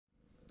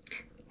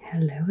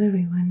Hello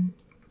everyone,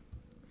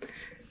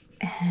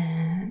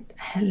 and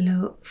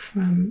hello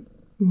from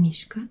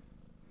Mishka.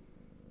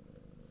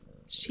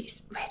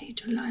 She's ready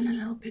to learn a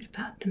little bit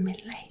about the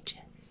Middle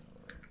Ages.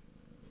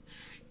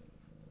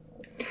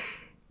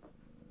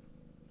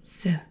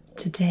 So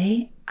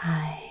today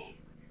I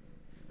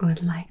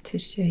would like to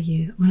show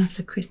you one of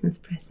the Christmas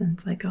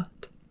presents I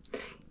got.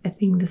 I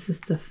think this is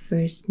the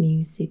first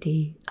new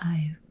CD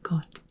I've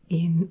got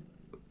in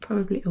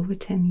probably over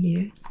 10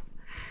 years.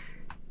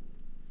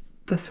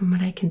 But from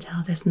what I can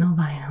tell, there's no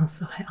vinyl,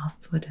 so I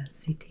asked for the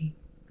CD.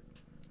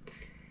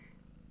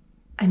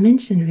 I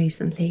mentioned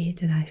recently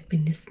that I've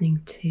been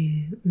listening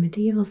to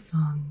medieval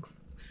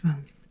songs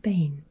from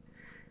Spain,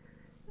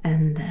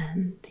 and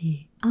then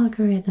the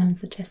algorithm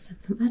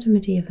suggested some other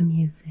medieval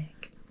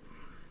music,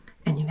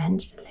 and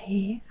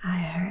eventually I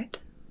heard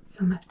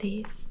some of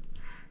these.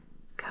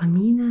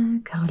 Carmina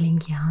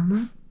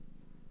Carolingiana,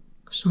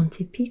 Chants,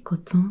 épiques au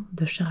temps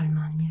de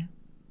Charlemagne.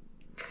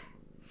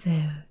 So,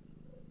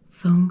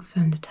 songs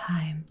from the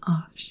time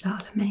of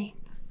Charlemagne.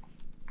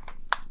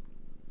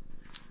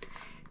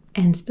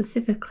 And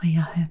specifically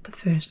I heard the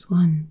first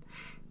one,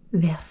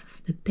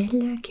 Versus de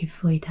bella che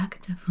foi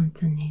dacta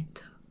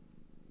fontaneto.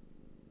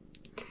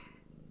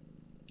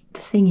 The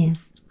thing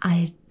is,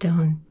 I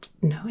don't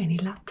know any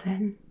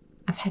Latin.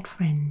 I've had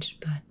French,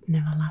 but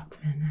never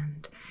Latin,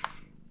 and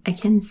I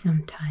can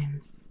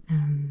sometimes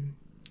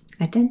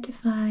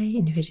identify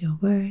individual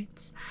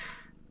words,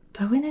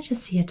 but when I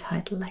just see a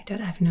title like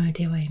that, I have no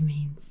idea what it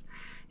means.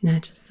 And I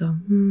just thought,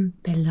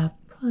 bella,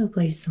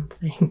 probably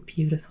something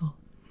beautiful.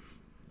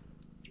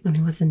 And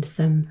it was in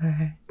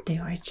December, they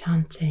were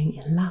chanting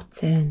in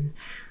Latin,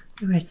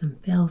 there were some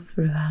bells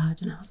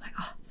throughout, and I was like,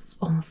 oh, this is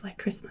almost like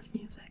Christmas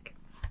music.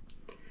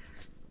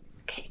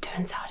 Okay, it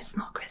turns out it's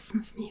not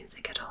Christmas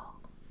music at all.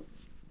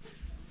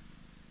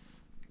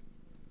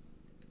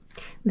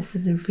 This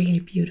is a really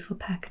beautiful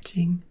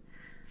packaging,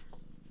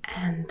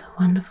 and the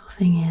wonderful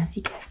thing is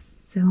you get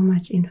so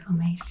much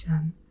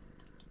information.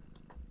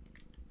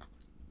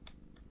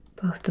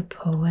 Both the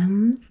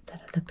poems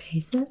that are the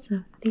basis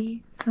of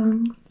the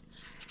songs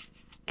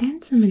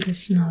and some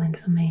additional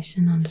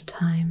information on the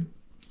time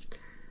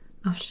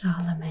of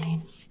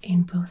Charlemagne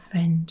in both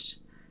French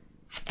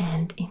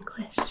and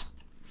English.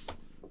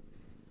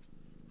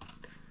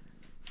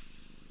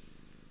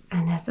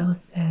 And there's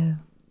also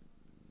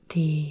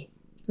the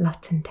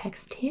Latin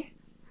text here,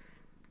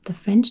 the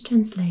French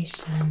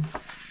translation,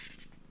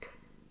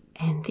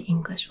 and the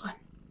English one.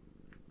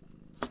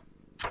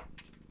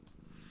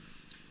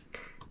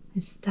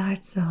 It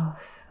starts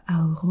off,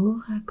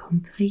 Aurora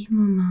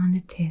comprimo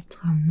mane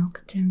tetram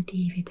noctem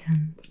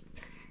dividens,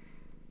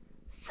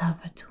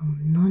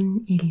 Sabbatum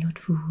non illud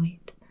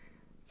fuit,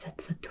 sed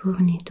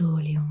Saturni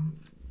dolium,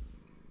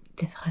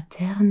 de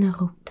fraterna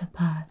rupta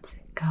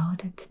pace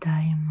gaudet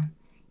daemon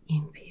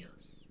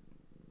impius.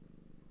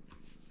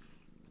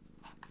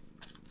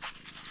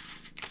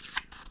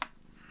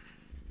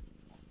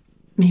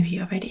 Maybe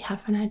you already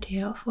have an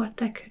idea of what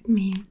that could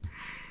mean,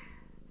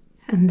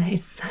 and that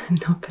is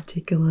not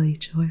particularly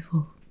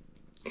joyful.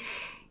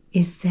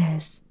 It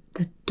says,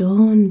 the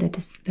dawn that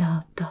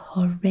dispelled the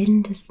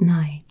horrendous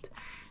night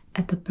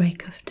at the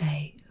break of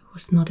day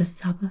was not a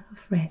Sabbath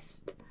of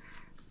rest,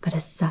 but a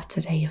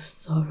Saturday of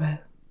sorrow.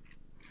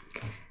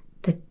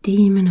 The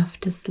demon of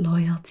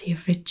disloyalty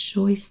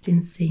rejoiced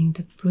in seeing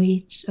the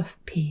breach of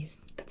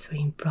peace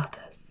between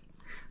brothers.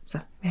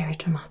 So, very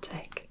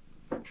dramatic.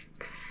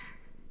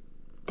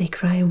 They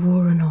cry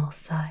war on all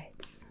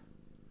sides.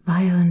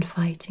 Violent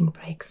fighting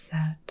breaks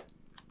out.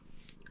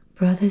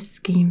 Brother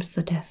schemes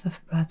the death of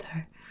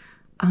brother,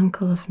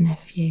 uncle of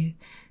nephew.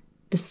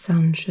 The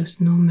son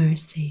shows no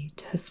mercy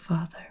to his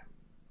father.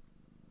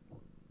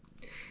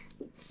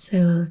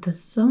 So the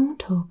song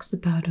talks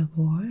about a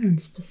war, and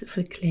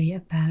specifically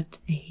about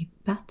a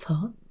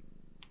battle,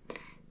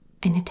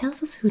 and it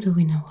tells us who the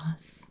winner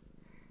was.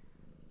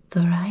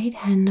 The right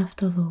hand of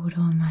the Lord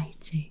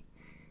Almighty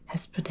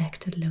has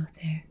protected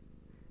Lothair.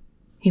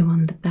 He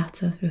won the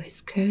battle through his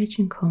courage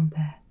in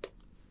combat.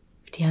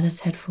 If the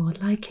others had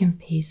fought like him,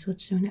 peace would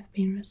soon have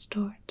been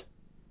restored.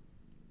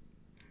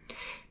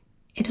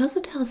 It also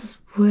tells us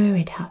where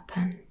it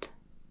happened.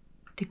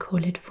 They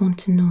call it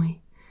Fontenoy,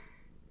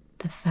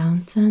 the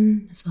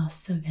fountain, as well as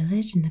the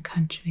village in the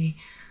country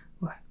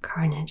where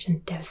carnage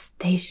and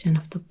devastation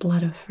of the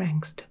blood of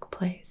Franks took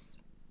place.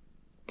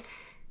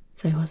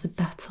 So it was a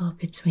battle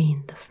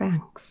between the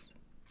Franks.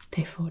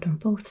 They fought on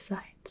both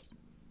sides.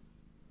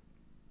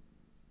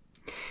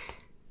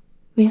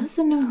 We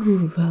also know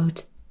who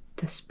wrote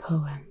this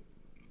poem.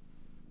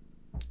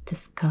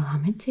 This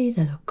calamity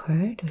that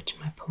occurred, which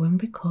my poem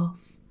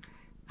recalls,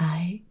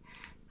 I,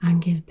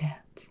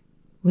 Angilbert,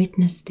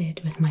 witnessed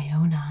it with my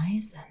own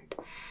eyes, and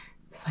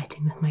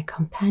fighting with my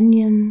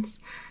companions,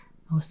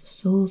 I was the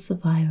sole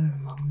survivor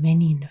among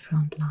many in the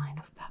front line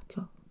of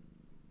battle.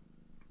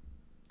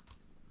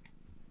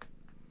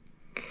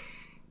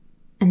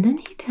 And then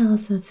he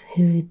tells us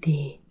who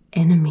the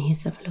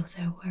enemies of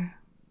Lothair were.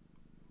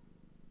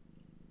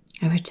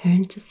 I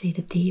returned to see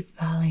the deep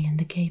valley and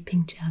the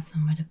gaping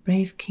chasm where the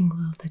brave King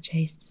Walter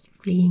chased his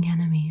fleeing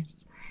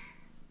enemies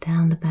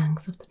down the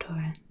banks of the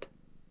torrent,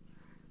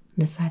 on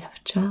the side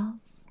of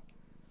Charles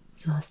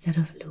as well as that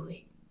of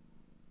Louis.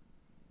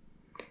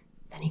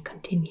 Then he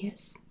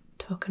continues,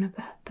 talking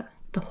about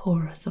the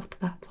horrors of the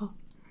battle.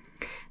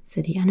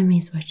 So the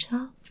enemies were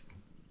Charles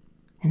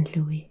and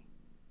Louis.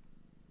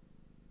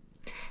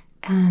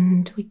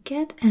 And we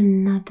get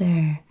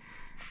another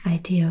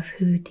idea of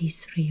who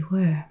these three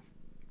were.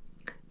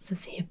 It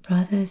says here,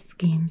 brother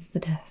schemes the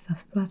death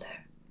of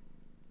brother.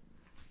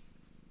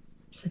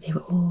 So they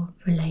were all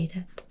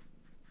related.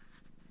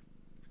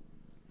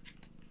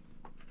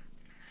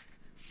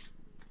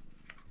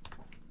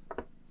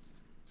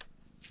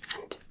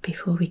 And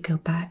before we go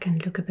back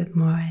and look a bit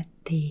more at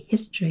the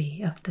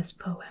history of this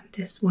poem,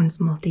 there's one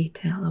small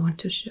detail I want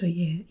to show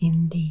you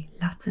in the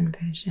Latin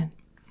version.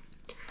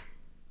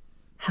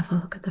 Have a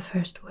look at the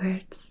first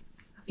words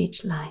of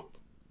each line.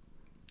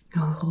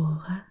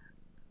 Aurora,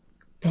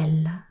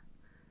 bella,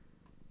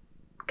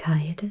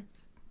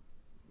 caedes,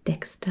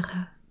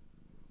 dextera,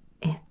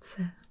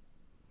 etse,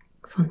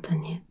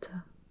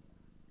 fontaneto,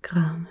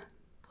 gramen,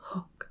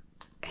 hoc,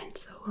 and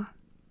so on.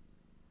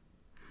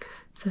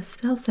 So it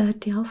spells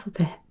out the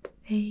alphabet.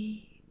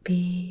 A,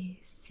 B,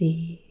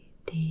 C,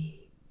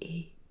 D,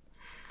 E,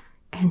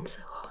 and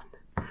so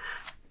on.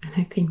 And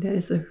I think that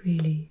is a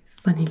really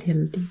funny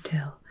little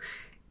detail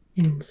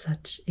in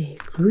such a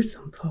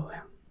gruesome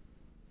poem.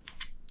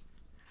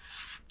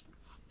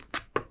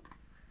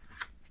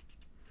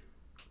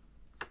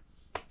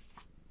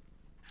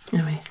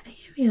 Anyway, so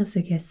here we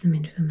also get some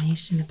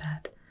information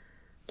about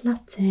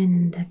Latin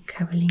in the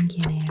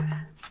Carolingian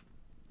era.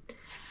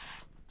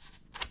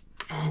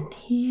 And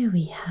here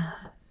we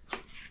have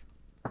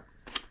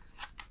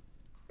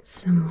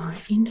some more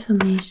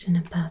information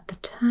about the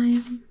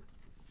time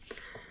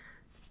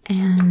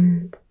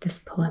and this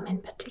poem in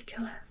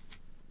particular.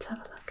 Let's have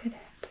a look at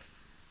it.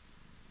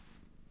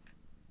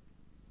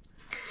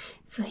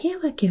 So here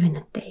we're given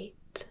a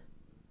date.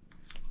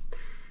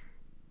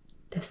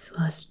 This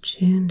was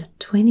June the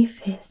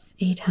 25th,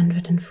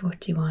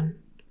 841,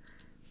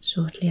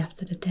 shortly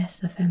after the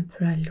death of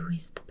Emperor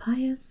Louis the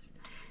Pious,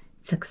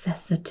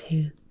 successor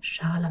to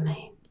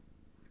Charlemagne.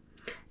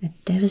 A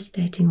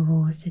devastating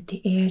war set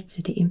the heir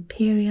to the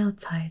imperial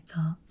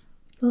title,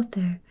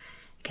 Lothar,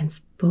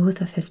 against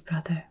both of his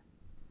brother,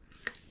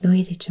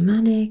 Louis the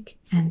Germanic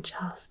and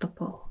Charles the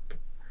Bold.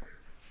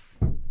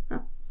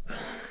 Oh.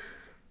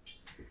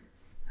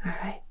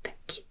 Alright, the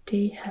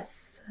kitty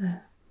has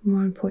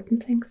more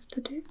important things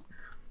to do.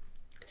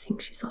 I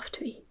think she's off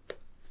to eat.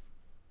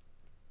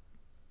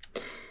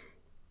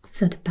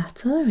 So the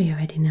battle, we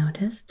already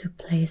noticed, took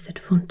place at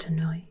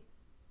Fontenoy.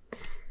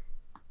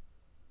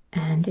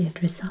 And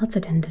it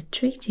resulted in the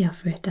Treaty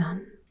of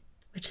Verdun,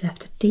 which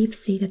left a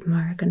deep-seated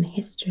mark on the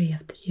history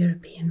of the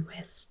European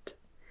West.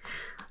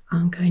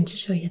 I'm going to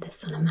show you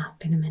this on a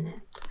map in a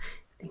minute.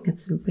 I think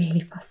it's a really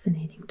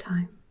fascinating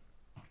time.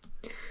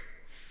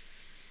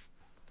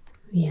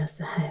 We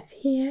also have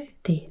here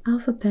the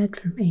alphabet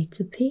from A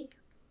to P.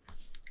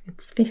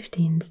 It's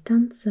 15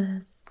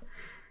 stanzas,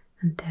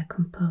 and they're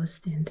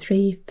composed in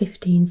 3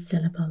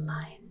 15-syllable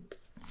lines.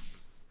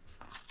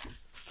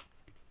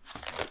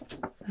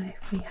 So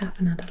if we have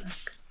another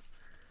look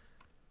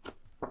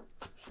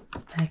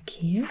back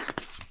here,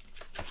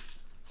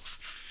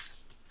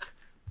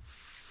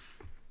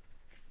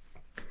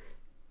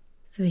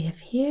 so we have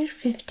here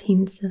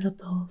 15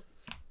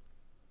 syllables,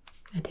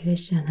 a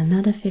division,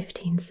 another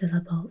 15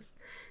 syllables,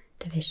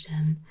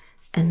 division,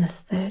 and a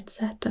third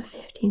set of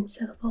 15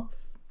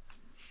 syllables,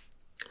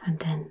 and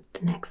then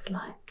the next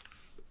line.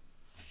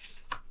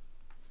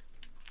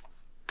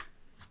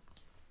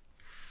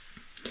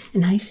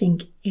 And I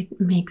think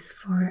it makes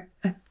for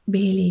a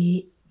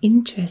really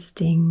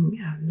interesting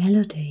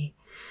melody.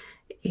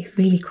 It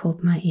really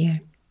caught my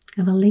ear.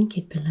 I will link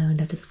it below in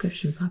the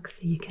description box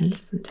so you can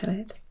listen to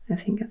it. I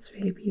think it's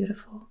really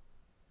beautiful.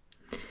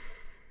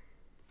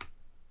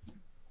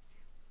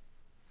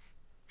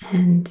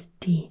 And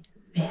the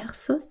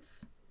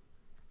versus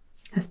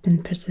has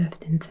been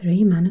preserved in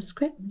 3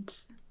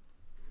 manuscripts.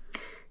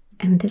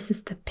 And this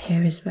is the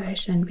Paris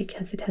version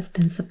because it has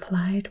been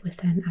supplied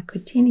with an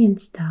Aquitanian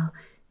style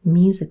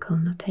musical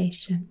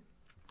notation.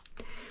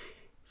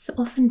 So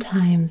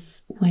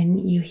oftentimes when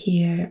you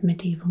hear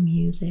medieval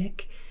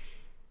music,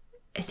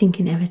 I think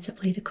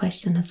inevitably the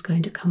question that's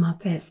going to come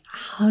up is,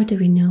 how do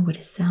we know what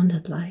it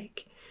sounded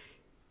like?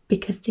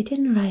 Because they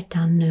didn't write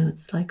down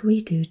notes like we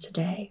do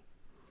today,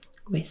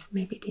 with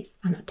maybe these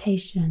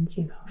annotations,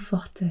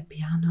 forte,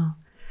 piano.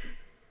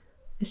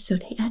 So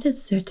they added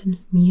certain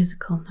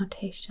musical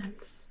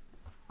notations.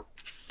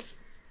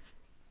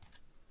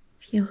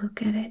 If you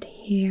look at it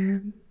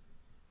here,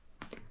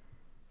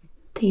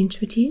 they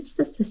introduced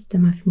a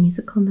system of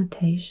musical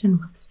notation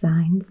with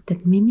signs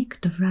that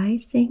mimic the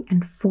rising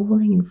and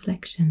falling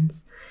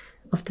inflections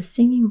of the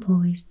singing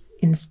voice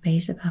in the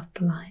space above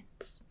the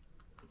lines.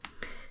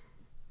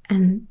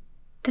 And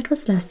that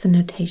was less the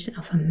notation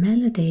of a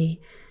melody,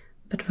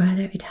 but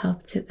rather it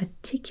helped to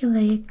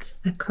articulate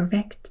a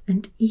correct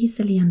and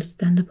easily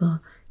understandable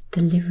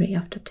delivery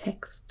of the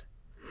text.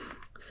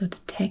 So the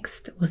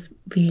text was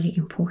really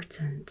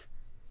important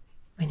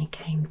when it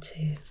came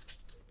to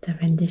the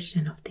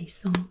rendition of these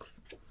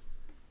songs.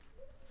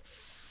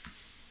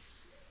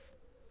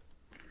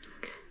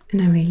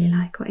 And I really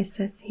like what it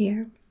says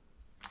here.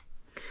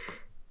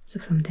 So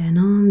from then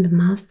on, the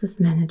masters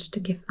managed to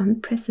give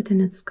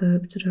unprecedented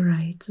scope to the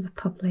rites of a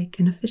public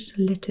and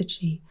official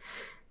liturgy,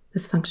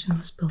 whose function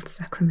was both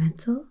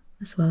sacramental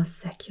as well as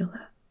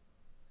secular.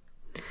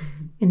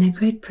 In their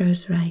great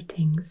prose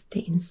writings,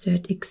 they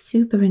insert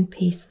exuberant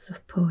pieces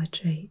of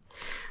poetry,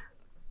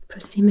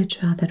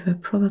 prosimetra that were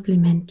probably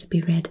meant to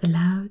be read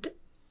aloud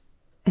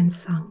and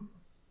sung.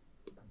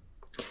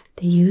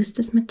 They used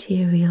as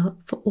material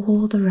for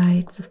all the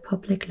rites of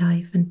public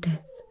life and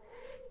death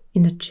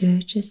in the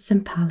churches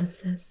and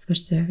palaces where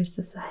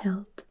services are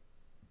held.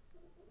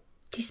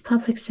 These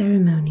public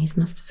ceremonies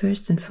must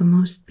first and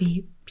foremost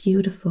be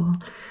beautiful,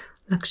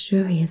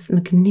 luxurious,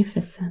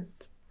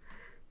 magnificent.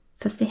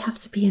 Thus they have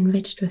to be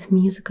enriched with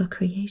musical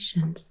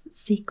creations,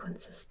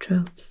 sequences,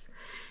 tropes,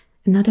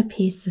 and other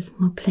pieces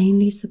more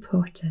plainly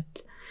supported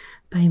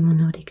by a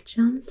monodic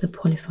chant or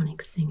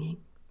polyphonic singing.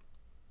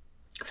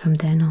 From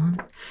then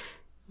on,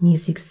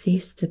 music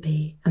ceased to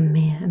be a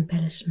mere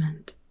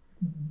embellishment.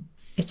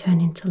 It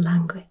turned into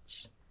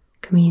language,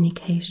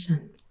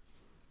 communication.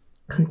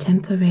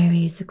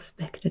 Contemporaries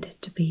expected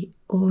it to be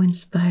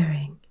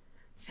awe-inspiring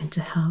and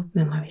to help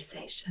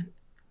memorization.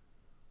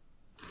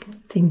 I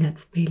think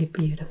that's really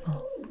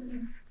beautiful.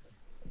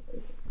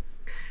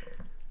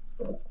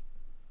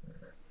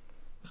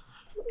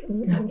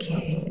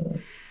 Okay,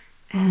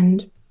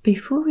 and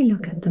before we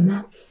look at the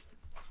maps,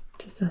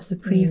 just also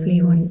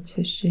briefly want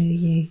to show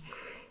you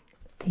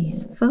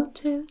these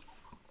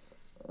photos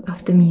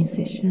of the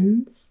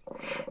musicians.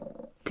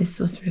 This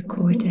was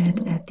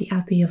recorded at the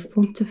Abbey of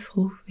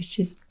Fontevraud, which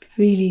is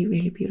really,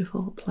 really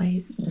beautiful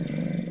place.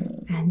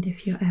 And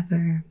if you're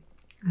ever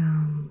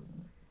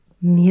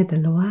near the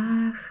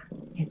Loire,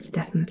 it's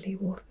definitely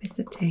worth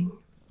visiting.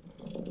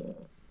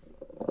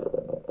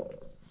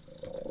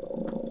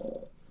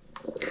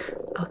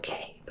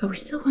 Okay, but we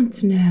still want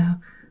to know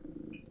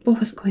what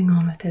was going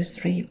on with those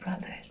three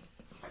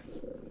brothers.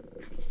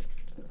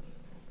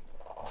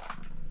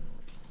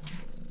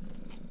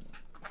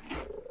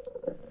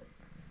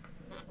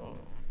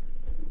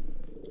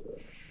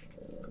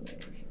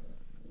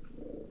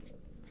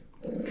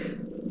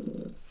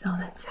 So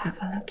let's have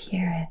a look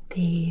here at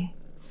the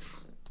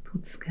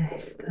Putzger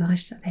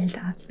Historischer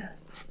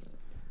Weltatlas.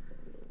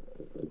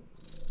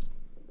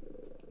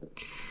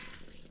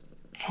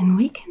 And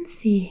we can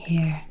see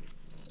here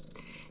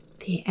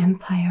the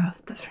Empire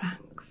of the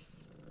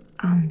Franks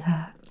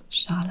under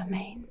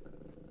Charlemagne.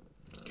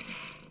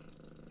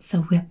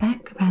 So we're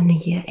back around the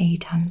year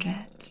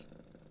 800.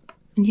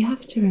 And you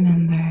have to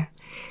remember,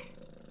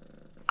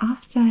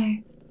 after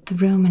the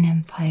Roman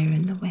Empire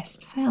in the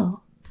West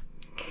fell,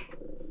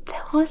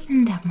 there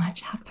wasn't that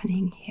much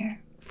happening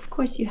here. Of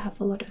course, you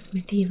have a lot of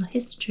medieval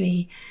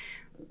history,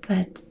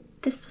 but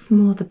this was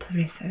more the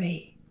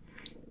periphery.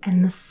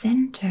 And the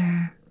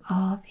center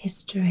of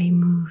history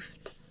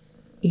moved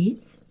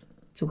east,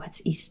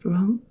 towards East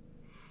Rome,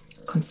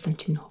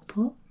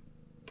 Constantinople.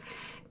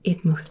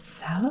 It moved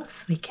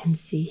south. We can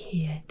see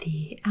here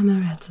the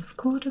Emirate of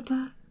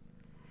Cordoba.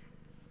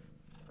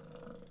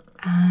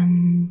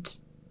 And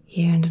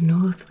here in the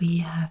north, we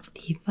have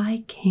the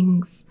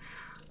Vikings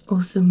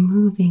also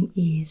moving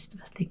east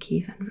with the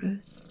Kievan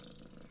Rus.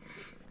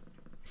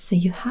 So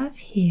you have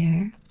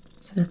here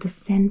sort of the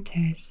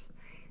centers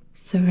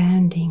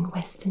surrounding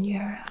Western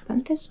Europe,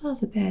 and this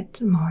was a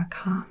bit more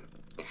calm.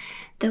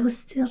 There was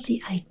still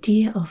the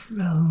idea of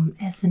Rome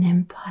as an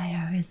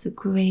empire, as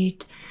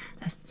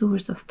a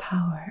source of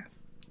power.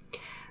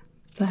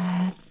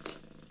 But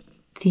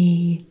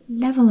the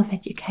level of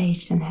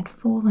education had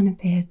fallen a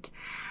bit,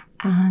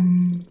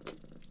 and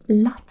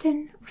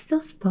Latin was still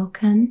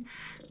spoken,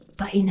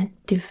 but in a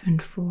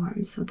different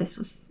form. So this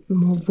was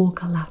more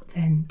vocal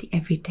Latin, the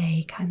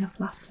everyday kind of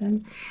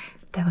Latin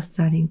that was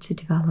starting to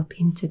develop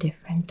into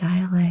different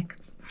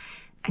dialects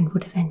and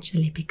would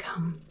eventually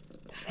become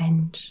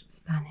French,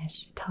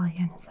 Spanish,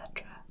 Italian,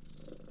 etc.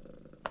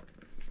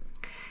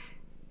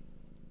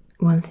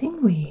 One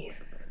thing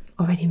we've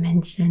already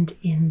mentioned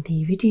in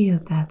the video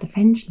about the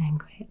French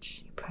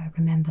language, you probably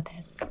remember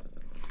this,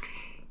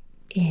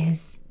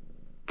 is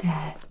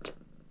that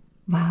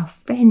while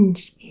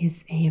French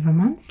is a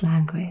Romance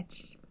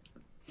language,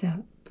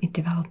 so it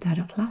developed out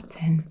of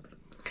Latin,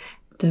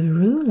 the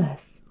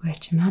rulers were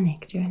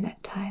Germanic during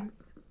that time.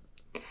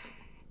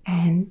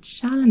 And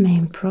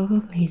Charlemagne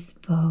probably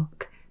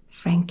spoke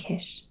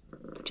Frankish,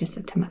 which is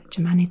a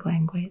Germanic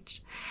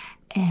language,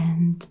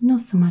 and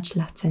not so much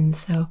Latin,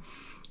 though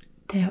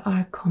there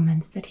are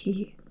comments that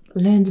he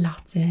learned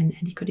Latin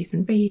and he could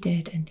even read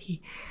it and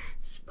he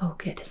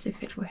spoke it as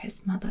if it were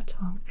his mother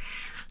tongue.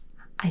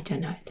 I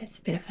don't know if that's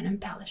a bit of an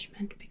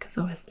embellishment, because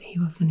obviously he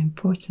was an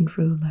important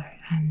ruler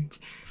and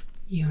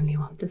you only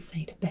want to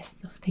say the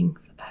best of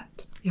things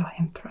about your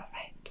emperor,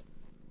 right?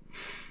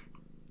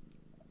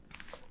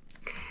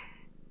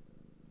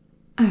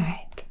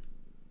 Alright.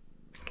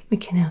 We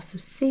can also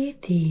see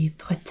the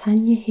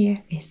Bretagne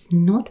here is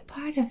not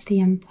part of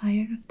the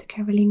empire of the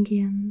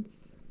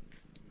Carolingians.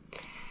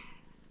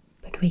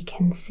 But we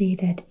can see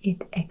that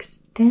it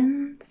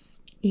extends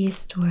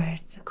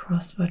eastwards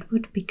across what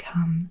would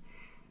become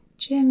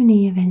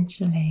Germany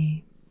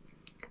eventually.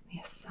 We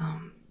have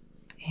some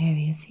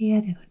areas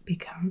here that would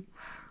become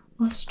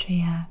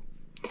Austria.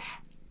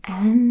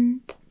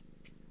 And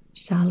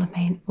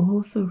Charlemagne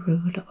also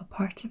ruled over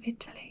parts of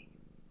Italy.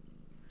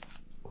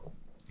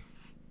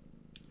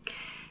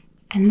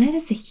 And that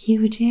is a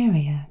huge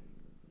area.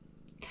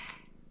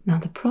 Now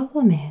the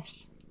problem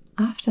is,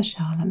 after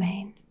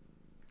Charlemagne,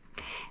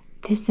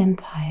 this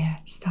empire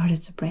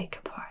started to break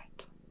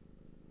apart.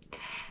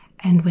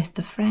 And with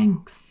the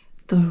Franks,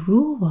 the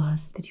rule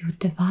was that you would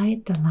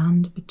divide the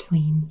land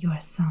between your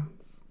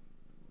sons.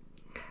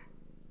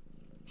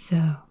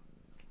 So,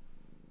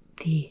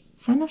 the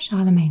son of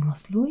Charlemagne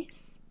was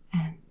Louis,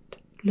 and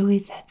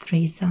Louis had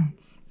 3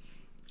 sons.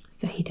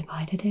 So he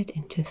divided it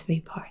into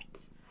 3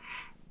 parts.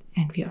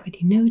 And we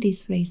already know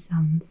these 3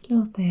 sons,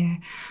 Lothair,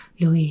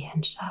 Louis,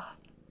 and Charles.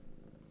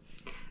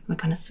 We're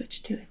going to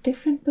switch to a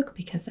different book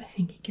because I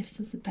think it gives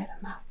us a better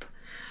map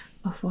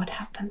of what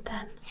happened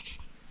then.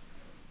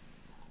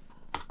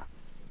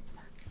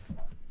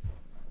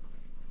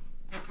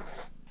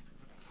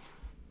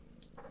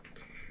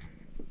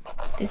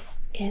 This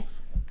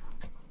is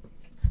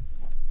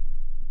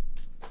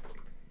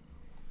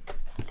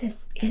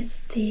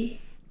the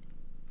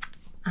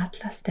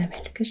Atlas der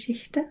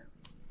Weltgeschichte.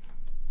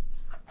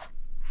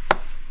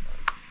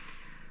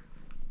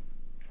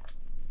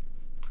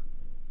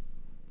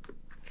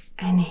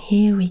 And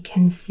here we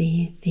can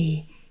see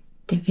the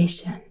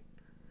division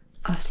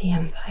of the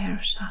Empire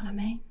of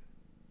Charlemagne.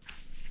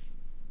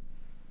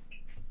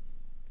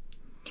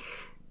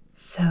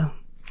 So,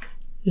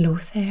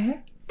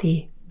 Lothair,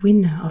 the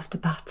winner of the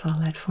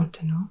battle at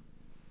Fontenoy,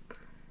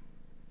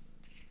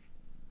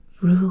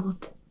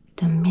 ruled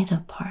the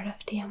middle part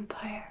of the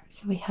empire.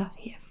 So we have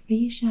here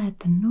Frisia at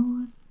the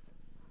north.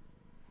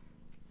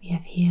 We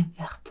have here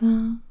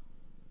Verdun,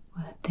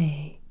 where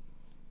they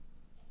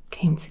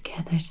came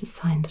together to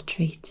sign the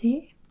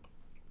treaty.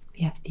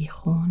 We have the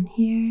Rhône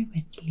here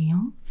with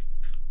Lyon.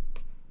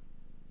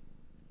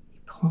 The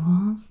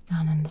Provence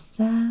down in the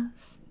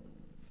south.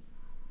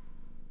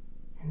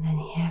 And then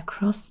here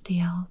across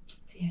the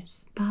Alps,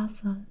 here's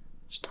Basel,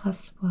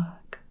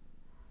 Strasbourg.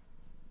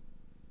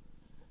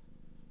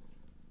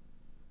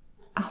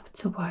 Up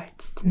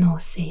towards the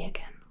North Sea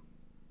again.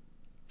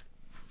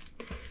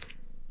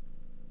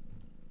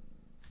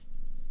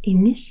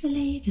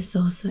 Initially, this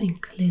also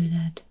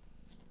included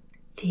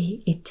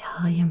the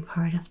Italian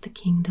part of the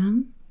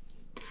kingdom,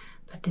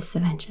 but this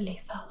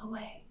eventually fell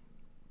away.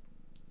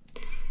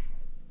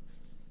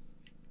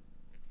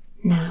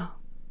 Now,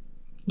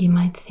 you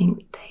might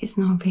think that is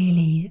not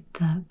really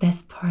the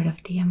best part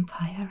of the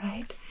empire,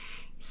 right?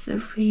 It's a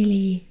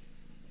really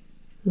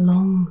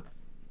long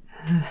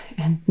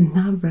and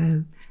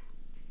narrow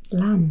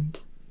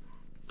land.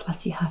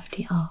 Plus you have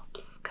the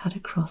Alps cut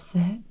across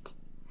it,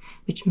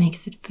 which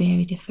makes it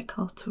very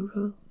difficult to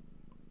rule.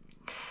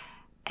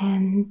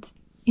 And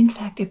in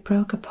fact, it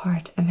broke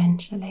apart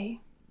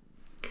eventually.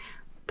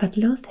 But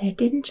Lothair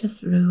didn't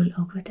just rule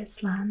over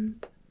this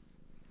land.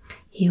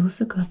 He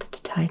also got the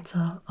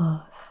title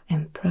of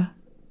emperor.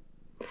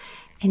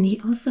 And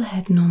he also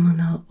had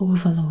nominal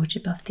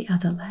overlordship of the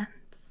other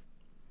lands.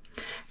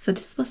 So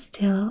this was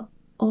still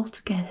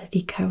altogether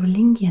the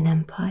Carolingian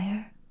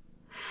Empire.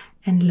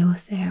 And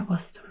Lothair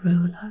was the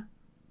ruler.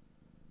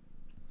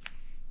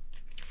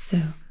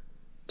 So,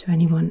 to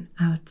anyone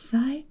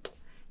outside,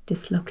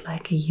 this looked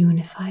like a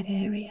unified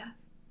area.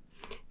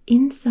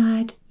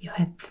 Inside, you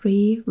had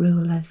 3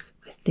 rulers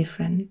with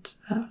different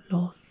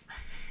laws,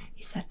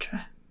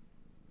 etc.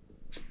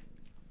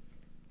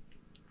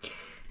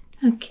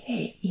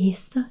 Okay,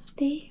 east of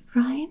the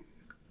Rhine,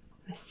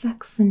 with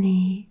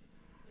Saxony,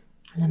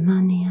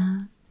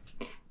 Alemannia,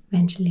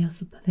 eventually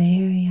also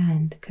Bavaria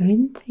and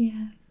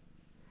Carinthia.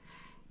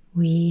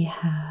 We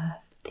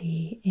have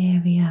the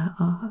area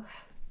of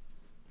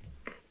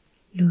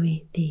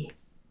Louis the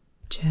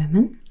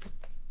German,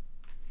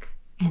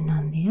 and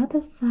on the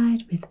other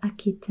side with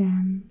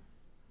Aquitaine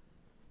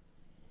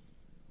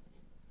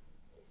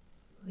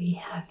we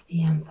have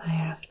the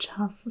Empire of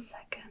Charles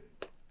II.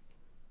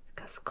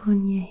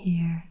 Gascogne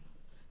here,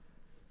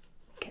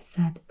 like I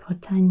said,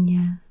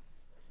 Bretagne,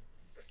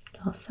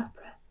 all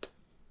separate.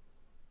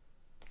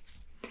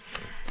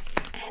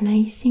 And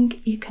I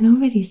think you can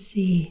already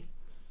see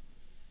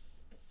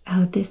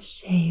how this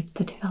shaped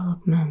the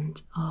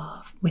development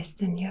of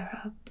Western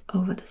Europe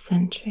over the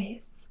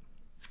centuries.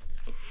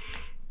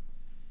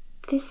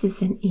 This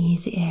is an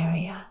easy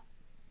area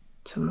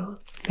to rule,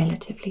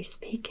 relatively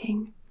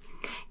speaking.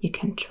 You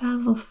can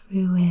travel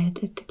through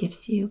it, it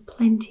gives you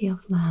plenty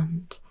of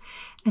land,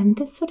 and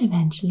this would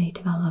eventually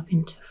develop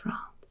into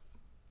France.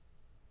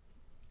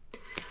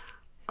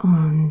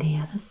 On the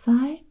other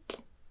side,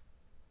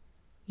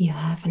 you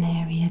have an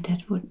area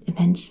that would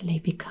eventually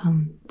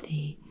become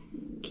the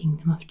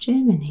Kingdom of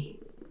Germany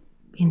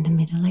in the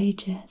Middle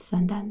Ages,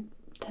 and then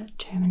the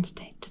German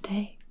state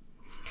today,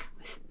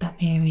 with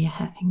Bavaria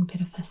having a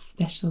bit of a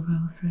special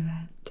role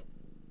throughout.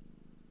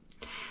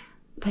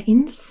 But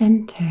in the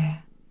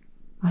center,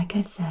 like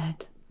I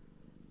said,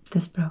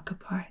 this broke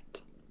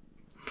apart.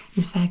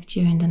 In fact,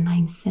 during the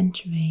 9th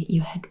century,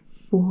 you had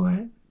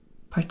 4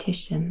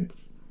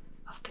 partitions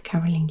of the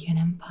Carolingian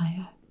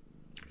Empire.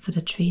 So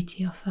the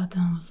Treaty of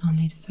Verdun was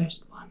only the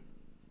first one.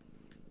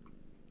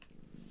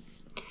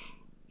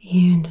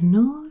 Here in the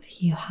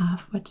north, you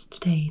have what's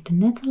today the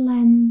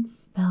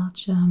Netherlands,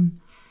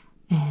 Belgium,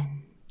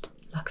 and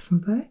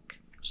Luxembourg,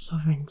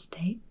 sovereign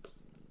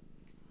states.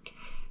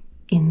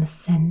 In the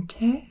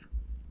center,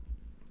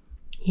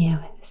 here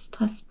with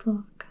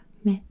Strasbourg,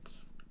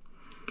 Metz,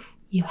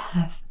 you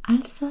have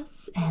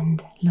Alsace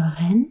and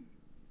Lorraine,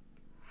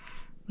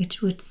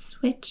 which would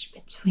switch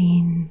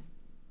between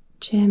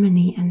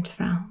Germany and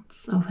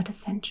France over the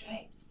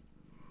centuries.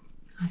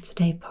 Are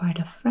today part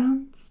of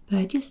France,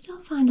 but you still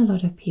find a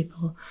lot of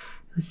people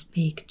who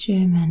speak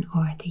German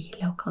or the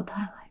local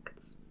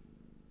dialects.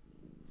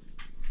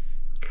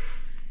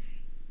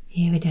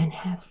 Here we then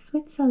have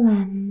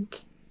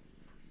Switzerland,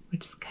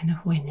 which is kind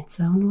of went its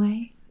own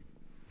way.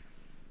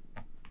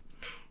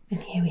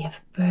 And here we have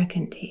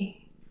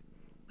Burgundy,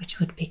 which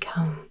would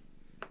become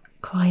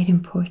quite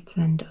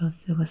important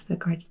also with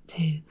regards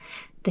to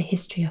the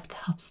history of the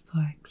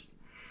Habsburgs.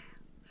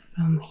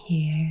 From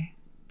here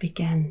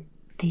began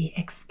the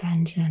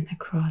expansion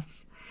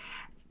across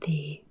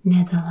the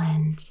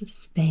Netherlands,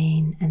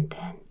 Spain, and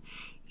then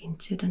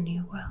into the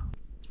New World.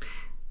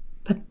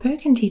 But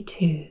Burgundy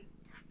too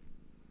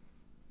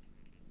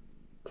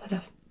sort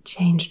of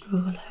changed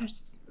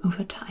rulers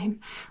over time.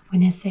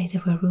 When I say they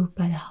were ruled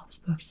by the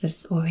Habsburgs,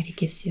 this already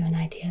gives you an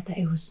idea that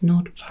it was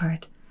not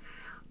part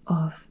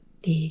of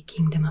the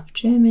Kingdom of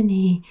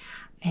Germany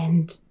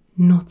and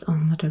not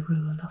under the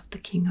rule of the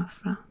King of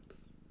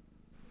France.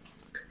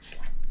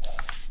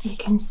 You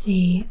can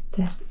see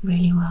this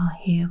really well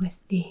here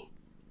with the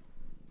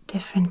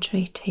different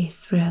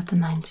treaties throughout the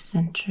 9th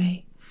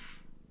century.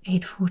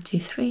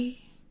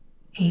 843,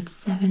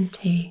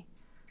 870,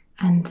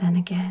 and then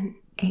again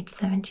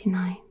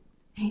 879,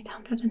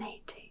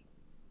 880.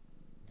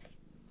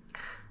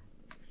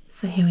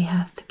 So here we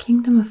have the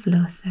Kingdom of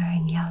Luther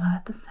in yellow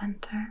at the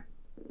center.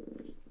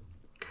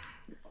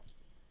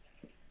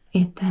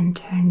 It then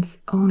turns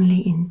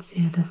only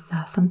into the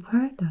southern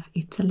part of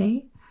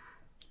Italy,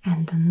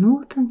 and the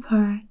northern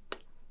part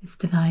is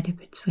divided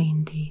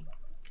between the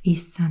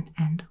eastern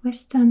and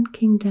western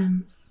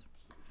kingdoms.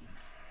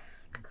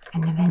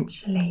 And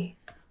eventually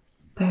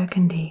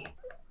Burgundy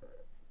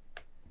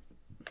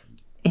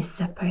is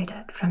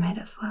separated from it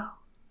as well.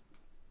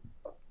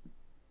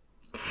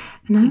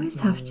 And I always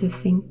have to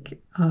think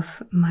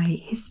of my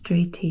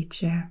history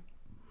teacher,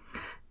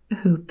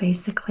 who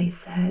basically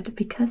said,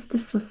 because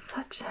this was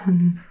such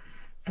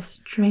a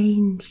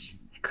strange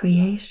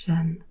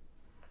creation,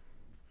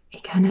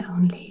 it kind of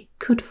only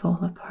could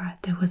fall apart.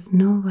 There was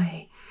no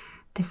way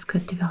this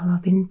could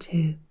develop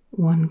into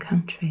one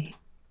country.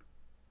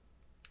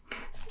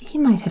 He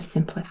might have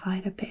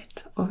simplified a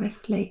bit,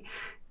 obviously,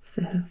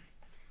 so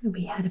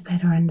we had a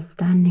better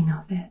understanding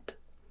of it.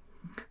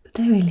 But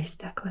that really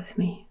stuck with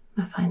me.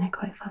 I find it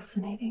quite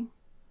fascinating.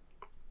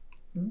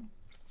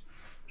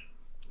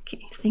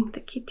 Okay, I think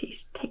that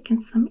Kitty's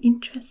taken some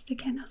interest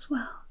again as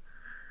well.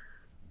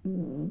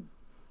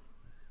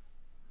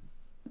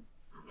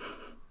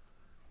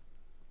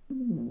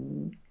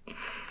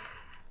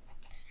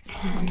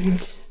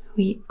 And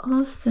we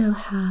also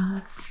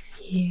have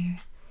here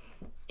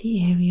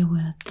the area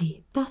where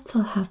the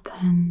battle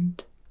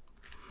happened.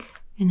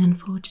 And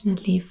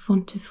unfortunately,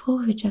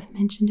 Fontevraud, which I've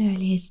mentioned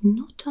earlier, is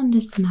not on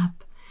this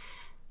map,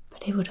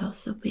 but it would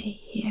also be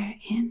here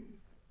in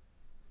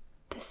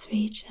this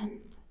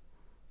region.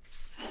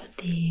 So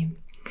the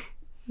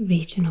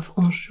region of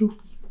Anjou.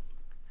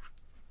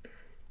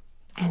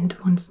 And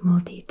one small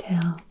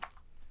detail,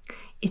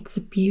 it's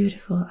a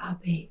beautiful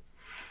abbey,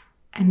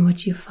 and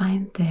what you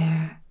find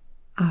there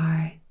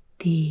are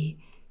the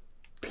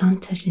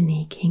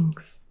Plantagenet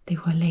kings. They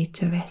were laid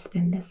to rest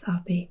in this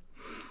abbey,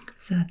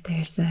 so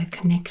there's a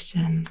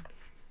connection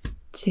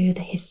to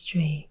the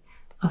history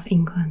of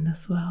England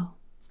as well.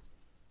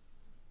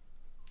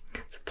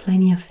 So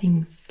plenty of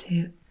things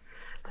to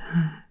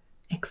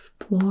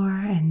explore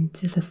and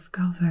to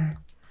discover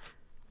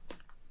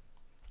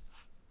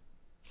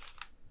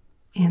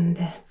in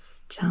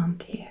this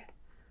chant here.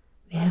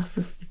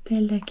 Versus de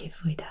pelle che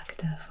voi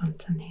dacta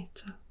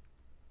fontaneto.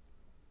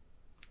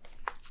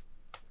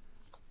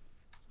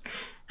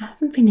 I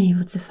haven't been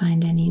able to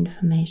find any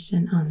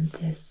information on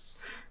this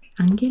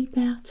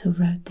Angilbert who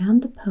wrote down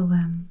the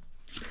poem,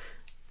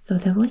 though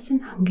there was an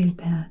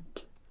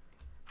Angilbert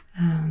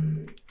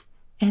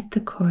at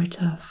the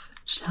court of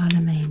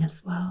Charlemagne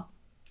as well,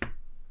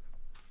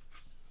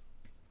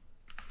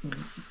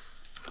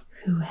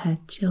 who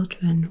had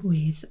children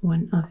with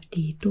one of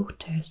the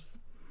daughters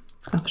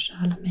of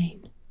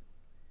Charlemagne.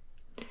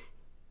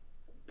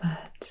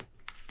 But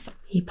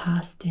he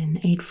passed in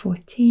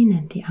 814,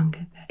 and the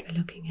uncle that we're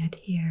looking at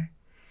here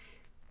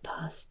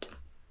passed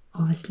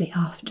obviously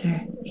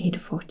after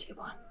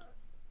 841.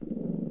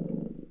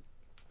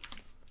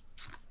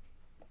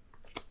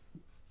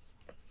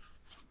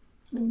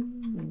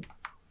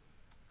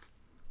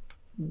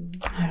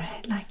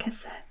 Alright, like I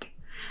said,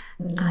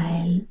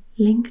 I'll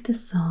link the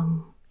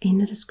song in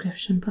the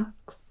description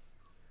box.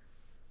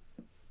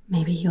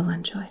 Maybe you'll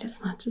enjoy it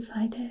as much as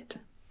I did.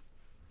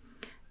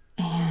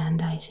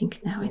 And I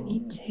think now I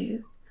need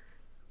to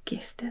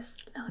give this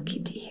little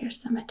kitty here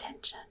some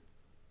attention.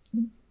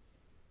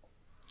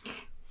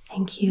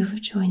 Thank you for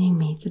joining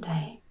me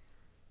today,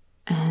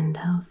 and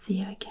I'll see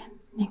you again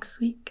next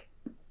week.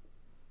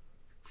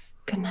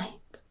 Good night.